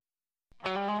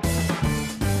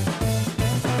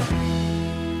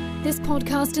This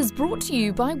podcast is brought to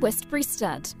you by Westbury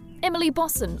Stud. Emily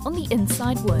Bosson on the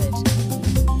Inside Word.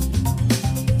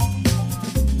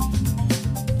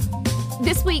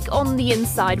 This week on the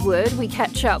Inside Word, we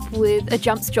catch up with a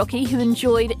jumps jockey who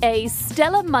enjoyed a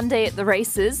stellar Monday at the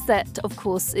races. That, of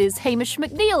course, is Hamish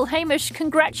McNeill. Hamish,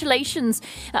 congratulations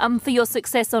for your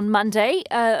success on Monday.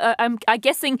 I'm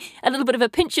guessing a little bit of a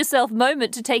pinch-yourself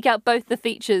moment to take out both the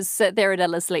features there at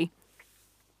Ellerslie.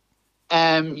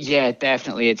 Yeah,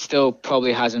 definitely. It still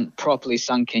probably hasn't properly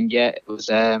sunk in yet. It was,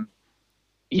 a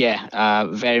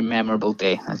very memorable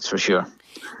day, that's for sure.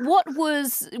 What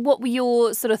were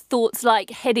your sort of thoughts like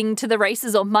heading to the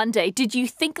races on Monday? Did you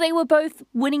think they were both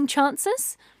winning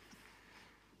chances?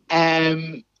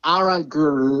 Arite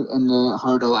Guru in the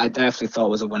hurdle, I definitely thought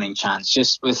was a winning chance.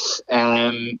 Just with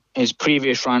his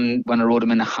previous run when I rode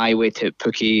him in the highway to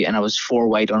Pookie and I was 4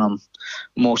 wide on him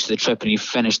most of the trip and he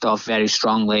finished off very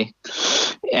strongly.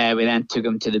 We then took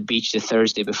him to the beach the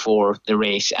Thursday before the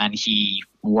race and he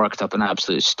worked up an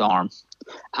absolute storm.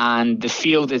 And the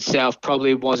field itself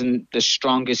probably wasn't the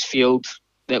strongest field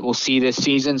that we'll see this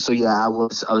season. So yeah, I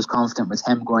was confident with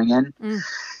him going in.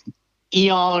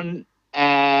 Eion,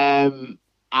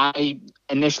 I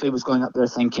initially was going up there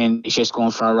thinking he's just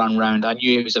going for a run round. I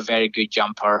knew he was a very good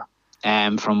jumper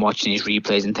from watching his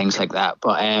replays and things like that.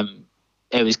 But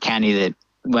it was Kenny that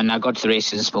when I got to the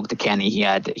races and spoke to Kenny, he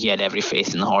had every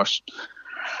faith in the horse.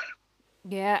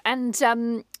 Yeah,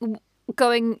 and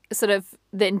going sort of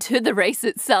then to the race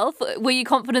itself, were you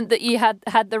confident that you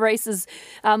had the races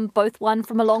both won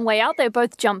from a long way out? They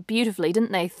both jumped beautifully,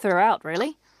 didn't they, throughout,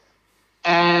 really?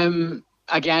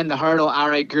 Again, the hurdle,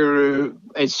 Arite Guru,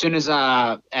 as soon as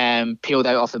I peeled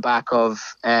out off the back of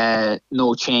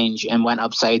No Change and went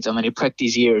upside him and he pricked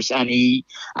his ears and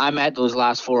I met those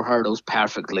last 4 hurdles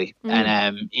perfectly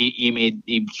and he made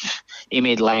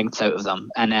length out of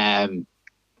them. And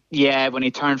when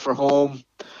he turned for home,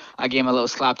 I gave him a little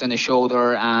slap down the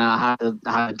shoulder and I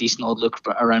had a decent old look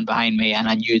around behind me and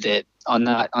I knew that on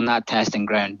that testing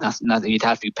ground, nothing, you'd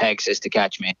have to be Pegasus to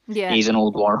catch me. Yeah. He's an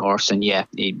old war horse and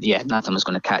nothing was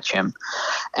going to catch him.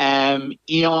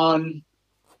 Eion,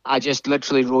 I just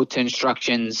literally rode to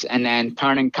instructions and then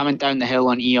coming down the hill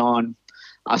on Eion,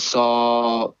 I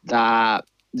saw that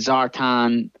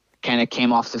Zartan kind of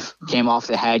came off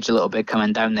the hedge a little bit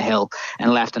coming down the hill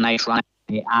and left a nice run.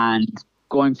 And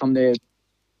going from the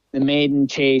maiden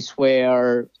chase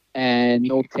where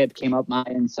No Tip came up my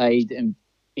inside and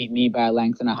beat me by a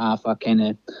length and a half, I kind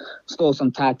of stole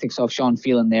some tactics off Sean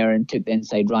Phelan there and took the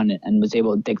inside run and was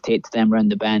able to dictate to them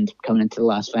around the bend coming into the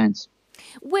last fence.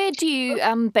 Where do you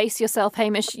base yourself,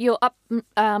 Hamish? You're up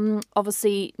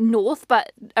obviously north,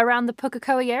 but around the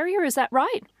Pukekohe area, is that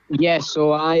right? Yes,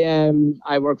 so I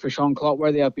work for Sean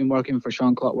Clotworthy. I've been working for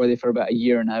Sean Clotworthy for about a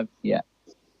year now, yeah.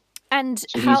 And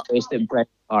so he's based at Brett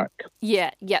Park.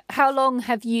 Yeah. How long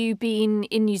have you been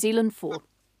in New Zealand for?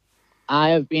 I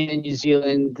have been in New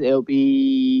Zealand. It'll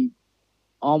be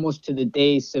almost to the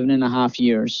day 7.5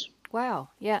 years. Wow.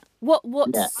 Yeah. What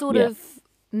sort of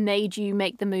made you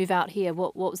make the move out here?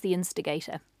 What was the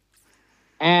instigator?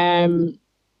 So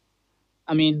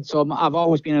I've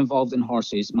always been involved in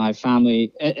horses. My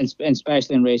family,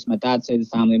 especially in racing, my dad's side of the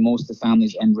family, most of the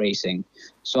family's in racing.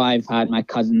 So I've had, my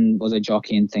cousin was a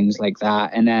jockey and things like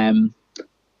that. And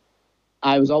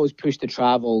I was always pushed to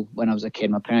travel when I was a kid.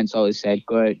 My parents always said,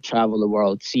 go out, travel the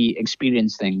world, see,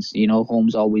 experience things. You know,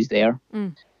 home's always there.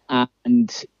 And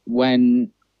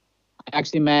when I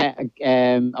actually met,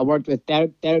 I worked with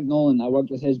Derek Nolan. I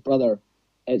worked with his brother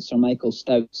at Sir Michael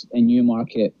Stout's in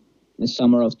Newmarket the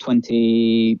summer of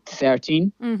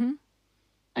 2013.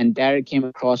 And Derek came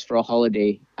across for a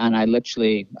holiday and I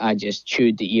just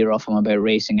chewed the ear off him about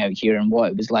racing out here and what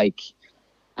it was like,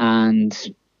 and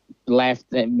left.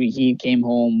 That he came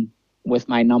home with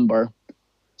my number,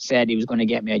 said he was going to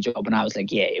get me a job, and I was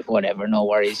like, yeah, whatever, no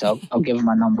worries, I'll give him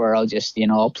my number, I'll just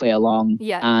I'll play along.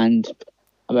 And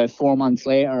about 4 months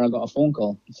later I got a phone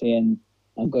call saying,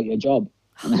 I've got your job.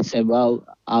 And I said, well,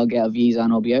 I'll get a visa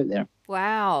and I'll be out there.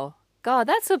 Wow. God,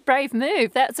 that's a brave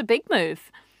move. That's a big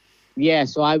move. Yeah,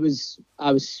 so I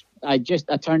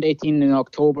turned 18 in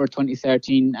October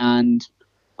 2013 and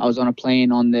I was on a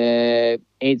plane on the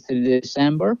 8th of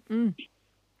December.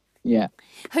 Yeah.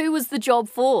 Who was the job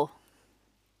for?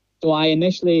 So I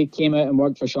initially came out and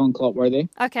worked for Sean Clotworthy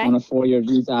on a 4-year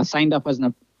visa. I signed up I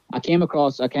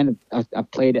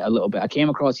played it a little bit. I came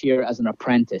across here as an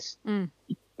apprentice.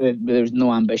 But there was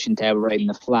no ambition to ever ride in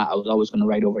the flat. I was always going to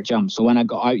ride over jumps. So when I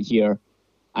got out here,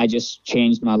 I just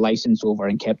changed my license over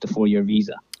and kept the 4-year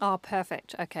visa. Oh,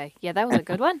 perfect. Okay. Yeah, that was a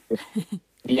good one.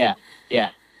 Yeah.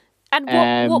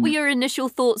 And what were your initial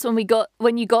thoughts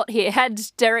when you got here? Had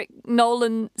Derek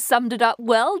Nolan summed it up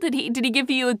well? Did he give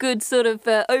you a good sort of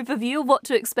overview of what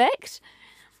to expect?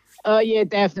 Yeah,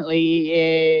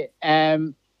 definitely.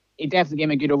 He definitely gave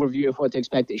me a good overview of what to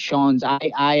expect at Sean's.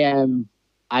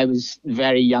 I was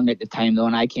very young at the time though,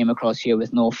 and I came across here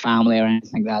with no family or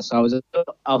anything like that. So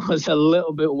I was a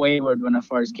little bit wayward when I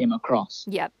first came across.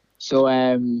 Yep. So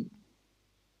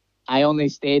I only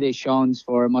stayed at Sean's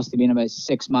for, it must have been about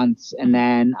 6 months. And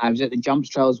then I was at the jumps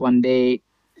trials one day.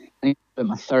 I think it was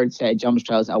my third set of jumps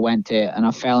trials I went to, and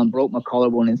I fell and broke my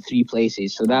collarbone in 3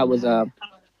 places. So that was a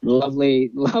lovely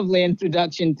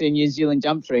introduction to New Zealand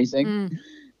jumps racing.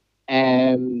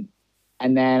 And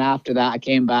then after that, I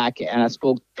came back and I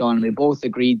spoke to Sean, and we both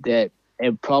agreed that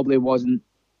it probably wasn't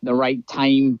the right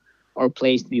time or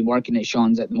place to be working at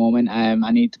Sean's at the moment. I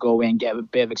need to go away and get a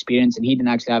bit of experience, and he didn't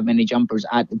actually have many jumpers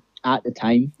at the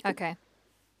time. Okay.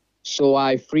 So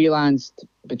I freelanced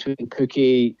between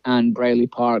Cookie and Brierley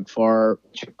Park for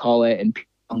Collett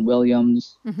and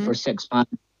Williams for 6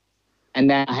 months. And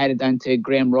then I headed down to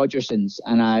Graham Rogerson's,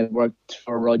 and I worked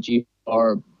for Rogie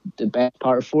for the best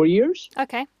part of 4 years.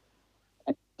 Okay.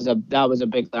 That was a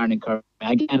big learning curve.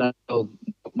 Again, I know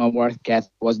my work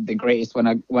ethic wasn't the greatest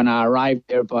when I arrived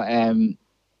there, but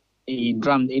he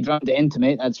drummed it into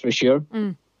me, that's for sure.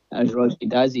 As Rogie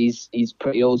does. He's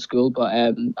pretty old school, but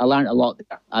I learned a lot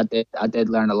there. I did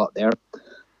learn a lot there.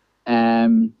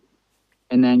 And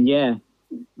then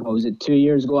what was it? 2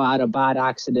 years ago, I had a bad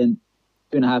accident.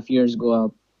 2.5 years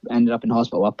ago, I ended up in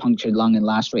hospital with a punctured lung and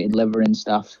lacerated liver and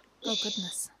stuff. Oh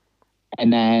goodness.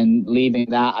 And then leaving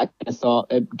that, I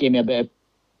thought it gave me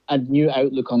a new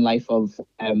outlook on life of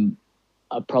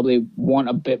I probably want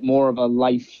a bit more of a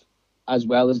life as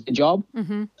well as the job.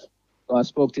 So I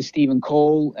spoke to Stephen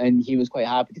Cole, and he was quite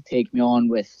happy to take me on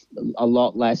with a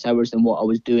lot less hours than what I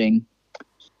was doing.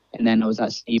 And then I was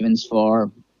at Stevens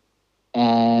for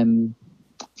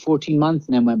 14 months,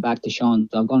 and then went back to Sean.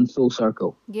 So I've gone full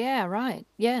circle. Yeah, right.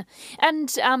 Yeah.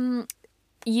 And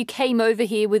you came over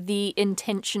here with the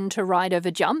intention to ride over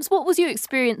jumps. What was your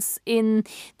experience in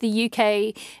the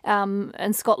UK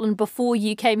and Scotland before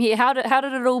you came here? How did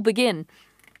it all begin?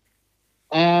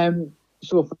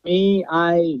 So for me,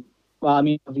 I've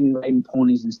been riding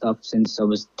ponies and stuff since I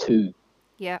was 2.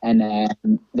 Yeah. And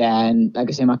then, like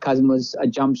I say, my cousin was a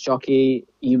jumps jockey.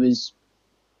 He was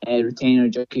a retainer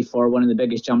jockey for one of the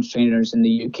biggest jumps trainers in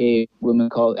the UK,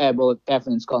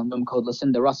 definitely in Scotland, woman called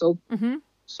Lucinda Russell.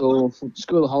 So for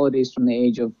school holidays from the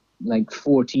age of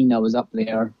 14, I was up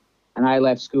there, and I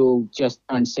left school just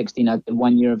turned 16. I did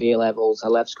 1 year of A-levels. I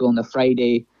left school on the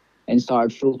Friday and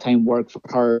started full-time work for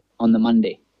her on the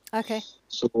Monday. Okay.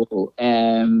 So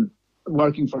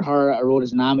working for her, I rode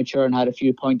as an amateur and had a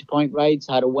few point-to-point rides.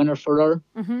 Had a winner for her.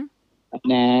 And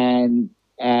then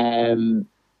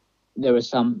there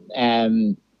was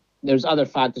there's other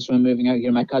factors from moving out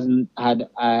here. My cousin had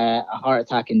a heart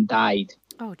attack and died.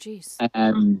 Oh, jeez.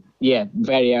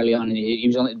 Very early on. He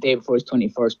was on the day before his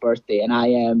 21st birthday.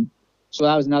 And so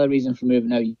that was another reason for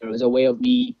moving out here. It was a way of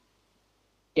me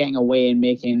getting away and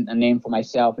making a name for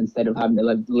myself instead of having to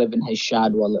live in his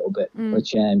shadow a little bit.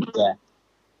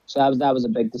 So that was a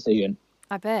big decision.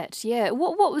 I bet, yeah.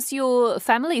 What was your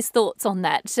family's thoughts on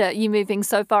that, you moving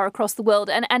so far across the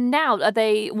world? And now, are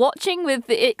they watching with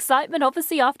excitement,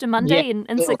 obviously, after Monday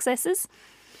and successes?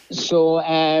 So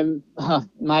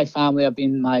my family have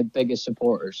been my biggest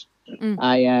supporters.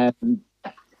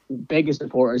 Biggest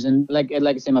supporters. And like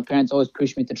I say, my parents always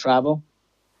pushed me to travel.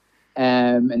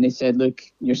 And they said, look,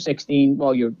 you're 16.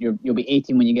 Well, you'll be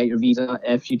 18 when you get your visa.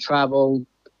 If you travel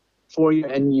 4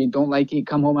 years and you don't like it,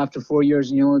 come home after 4 years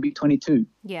and you'll only be 22.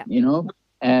 Yeah. You know?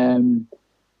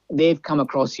 They've come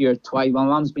across here twice. My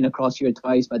mom's been across here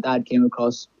twice. My dad came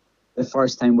across the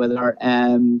first time with her.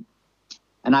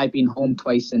 And I've been home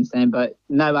twice since then. But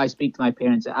now I speak to my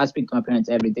parents. I speak to my parents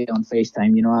every day on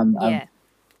FaceTime. You know, I'm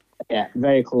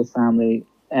very close family.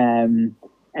 And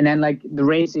then the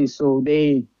races, so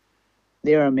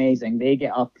they're amazing. They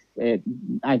get up.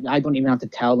 I don't even have to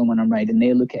tell them when I'm riding.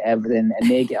 They look at everything, and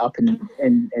they get up in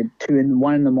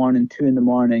 1 in the morning, 2 in the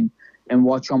morning, and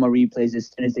watch all my replays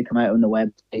as soon as they come out on the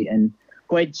website. And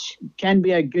which can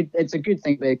be it's a good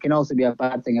thing, but it can also be a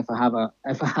bad thing if I have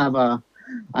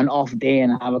an off day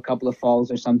and I have a couple of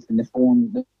falls or something. The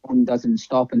phone doesn't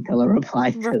stop until I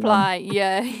reply to them.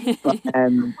 Yeah. But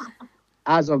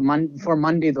as of for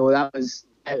Monday though, that was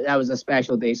a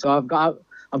special day. So I've got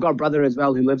a brother as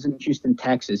well who lives in Houston,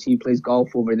 Texas. He plays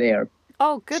golf over there.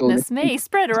 Oh goodness me,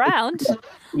 spread around.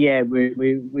 Yeah,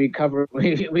 we cover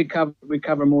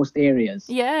most areas.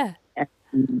 Yeah.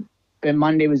 But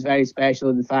Monday was very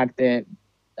special. The fact that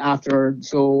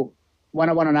when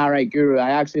I won on Arite Guru,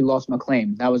 I actually lost my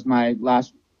claim. That was my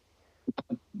last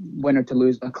winner to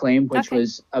lose my claim, which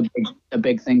was a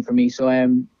big thing for me.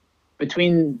 So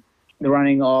between the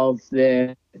running of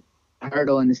the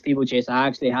hurdle and the steeplechase, I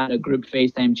actually had a group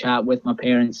FaceTime chat with my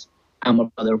parents and my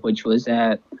brother, which was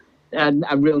a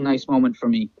real nice moment for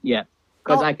me. Yeah,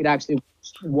 because I could actually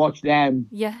watch them.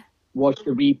 Yeah. Watch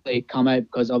the replay come out,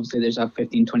 because obviously there's a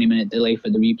 15-20 minute delay for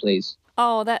the replays.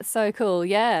 Oh, that's so cool.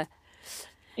 Yeah.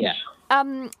 Yeah.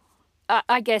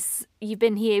 I guess you've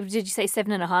been here, did you say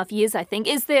 7.5 years, I think.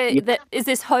 Is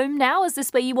this home now? Is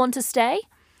this where you want to stay?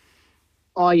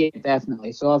 Oh, yeah,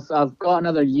 definitely. So I've got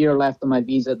another year left on my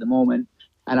visa at the moment,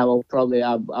 and I will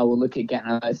look at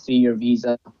getting a 3-year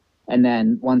visa, and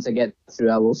then once I get through,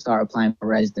 I will start applying for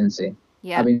residency.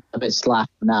 Yeah. I've been a bit slack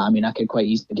on that. I mean, I could quite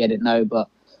easily get it now, but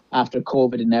after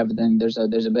COVID and everything, there's a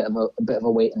bit of a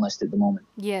waiting list at the moment.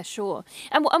 Yeah, sure.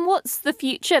 And what's the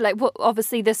future? Like,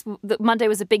 obviously the Monday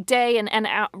was a big day, and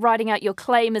riding out your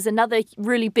claim is another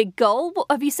really big goal.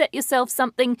 Have you set yourself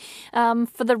something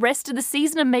for the rest of the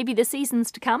season and maybe the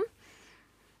seasons to come?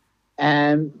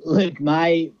 Look,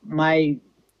 my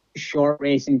short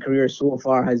racing career so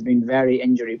far has been very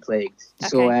injury plagued. Okay.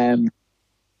 So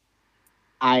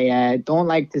I don't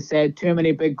like to set too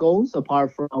many big goals,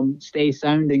 apart from stay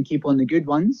sound and keep on the good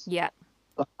ones. Yeah.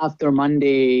 But after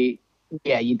Monday,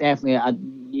 yeah, you definitely,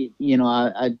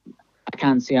 I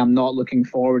can't say I'm not looking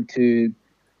forward to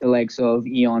the likes of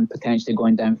Eion potentially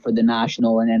going down for the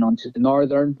national and then onto the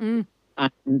Northern.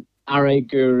 And Arite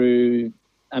Guru,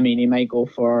 I mean, he might go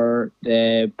for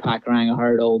the Pakuranga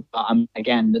hurdle, but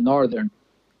again, the Northern.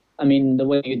 I mean, the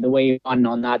way he won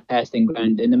on that testing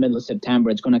ground in the middle of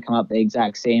September, it's going to come up the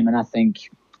exact same, and I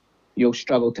think you'll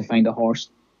struggle to find a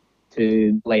horse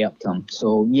to lay up to him.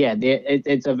 So, yeah,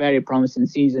 it's a very promising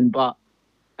season, but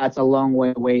that's a long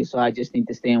way away, so I just need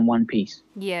to stay in one piece.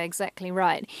 Yeah, exactly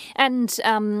right. And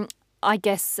I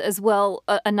guess as well,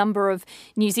 a number of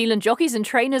New Zealand jockeys and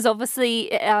trainers obviously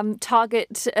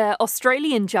target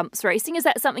Australian jumps racing. Is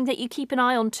that something that you keep an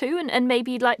eye on too, and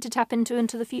maybe you'd like to tap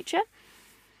into the future?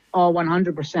 Oh,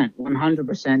 100%.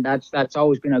 100%. That's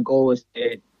always been a goal, is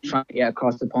to try to get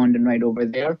across the pond and right over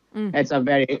there. It's a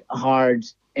very hard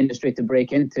industry to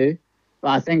break into, but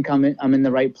I think I'm in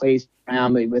the right place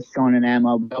with Sean and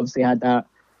Emma. We obviously had that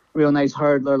real nice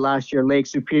hurdler last year, Lake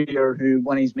Superior, who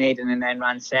won his maiden and then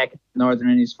ran second Northern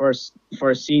in his first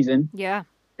season. Yeah.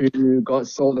 Who got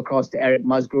sold across to Eric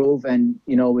Musgrove, and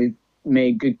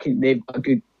they've got a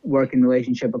good working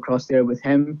relationship across there with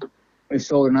him. We've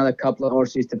sold another couple of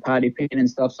horses to Paddy Payne and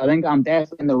stuff. So I think I'm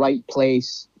definitely in the right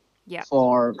place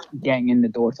for getting in the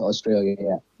door to Australia.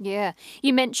 Yeah. Yeah.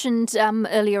 You mentioned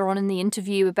earlier on in the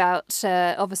interview about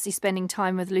obviously spending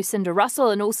time with Lucinda Russell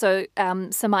and also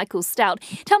Sir Michael Stout.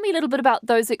 Tell me a little bit about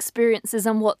those experiences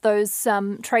and what those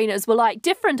trainers were like.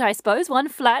 Different, I suppose. One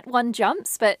flat, one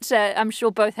jumps, but I'm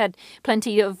sure both had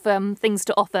plenty of things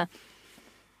to offer.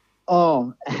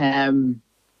 Oh,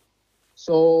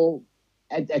 so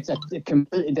it's a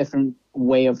completely different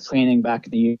way of training back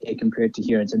in the UK compared to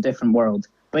here. It's a different world.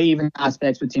 But even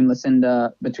aspects between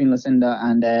Lucinda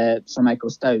and Sir Michael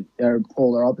Stout, they're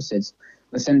polar opposites.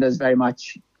 Lucinda is very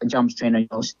much a jumps trainer,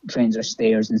 trains her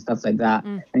stairs and stuff like that.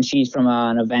 And she's from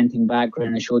an eventing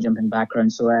background, a show jumping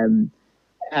background. So,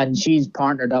 and she's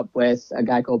partnered up with a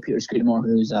guy called Peter Scudamore,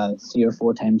 who's a 3 or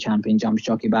 4 time champion jumps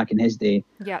jockey back in his day.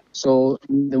 Yeah. So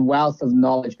the wealth of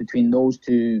knowledge between those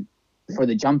two for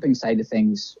the jumping side of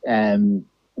things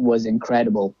was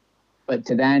incredible. But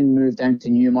to then move down to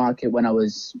Newmarket when I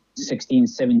was 16,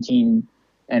 17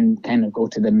 and kind of go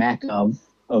to the mecca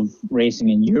of racing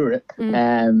in Europe,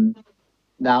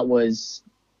 that was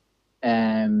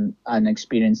an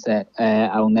experience that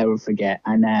I'll never forget.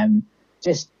 And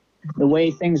just the way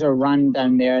things are run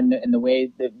down there and the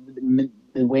way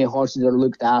the way horses are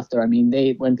looked after. I mean,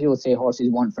 when people say horses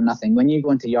want for nothing, when you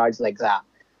go into yards like that,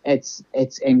 it's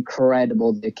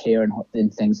incredible the care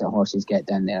and things that horses get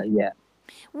down there. Yeah.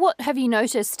 What have you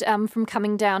noticed from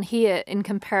coming down here in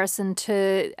comparison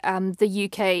to the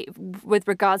UK with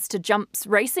regards to jumps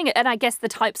racing and I guess the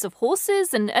types of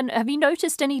horses? And have you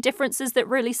noticed any differences that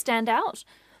really stand out?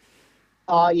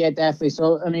 Oh, yeah, definitely.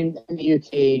 So, I mean, in the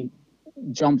UK,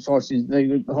 jumps horses,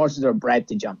 the horses are bred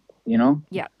to jump,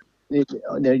 Yeah.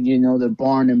 They're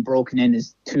born and broken in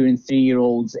as 2 and 3 year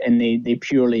olds, and they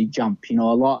purely jump. A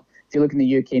lot. If you look in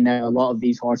the UK now, a lot of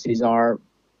these horses are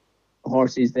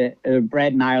horses that are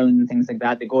bred in Ireland and things like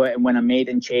that. They go out and win a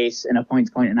maiden chase in a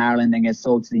point-to-point in Ireland and get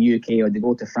sold to the UK, or they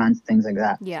go to France, things like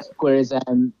that. Yeah. Whereas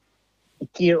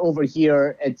over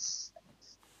here, it's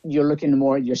you're looking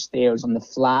more at your stayers on the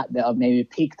flat that have maybe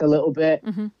peaked a little bit,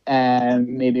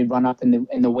 maybe run up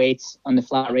in the weights on the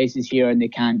flat races here, and they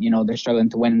can't, they're struggling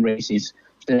to win races.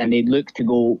 So then they look to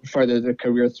go further their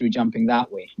career through jumping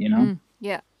that way,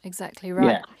 Yeah, exactly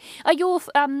right. Yeah. Are your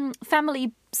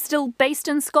family still based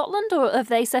in Scotland, or have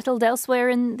they settled elsewhere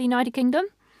in the United Kingdom?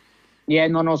 Yeah,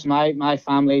 no. So my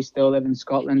family still live in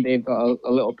Scotland. They've got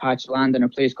a little patch of land in a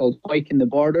place called Hoyk in the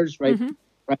Borders, right on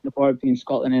the border between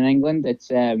Scotland and England. It's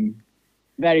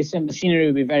very simple. The scenery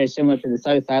would be very similar to the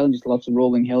South Island, just lots of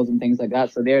rolling hills and things like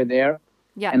that. So they're there.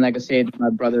 Yeah. And like I said, my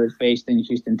brother is based in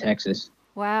Houston, Texas.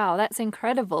 Wow, that's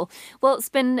incredible. Well, it's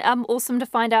been awesome to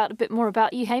find out a bit more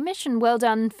about you, Hamish, and well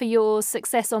done for your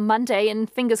success on Monday. And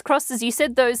fingers crossed, as you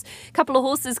said, those couple of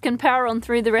horses can power on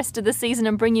through the rest of the season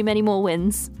and bring you many more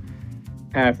wins.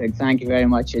 Perfect. Thank you very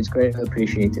much. It's greatly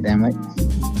appreciated, Emily.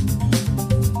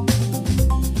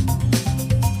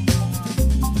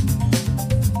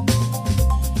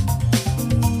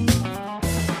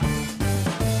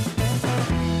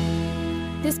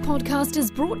 This podcast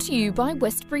is brought to you by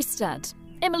Westbury Stud.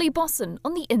 Emily Bosson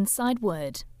on the Inside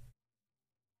Word.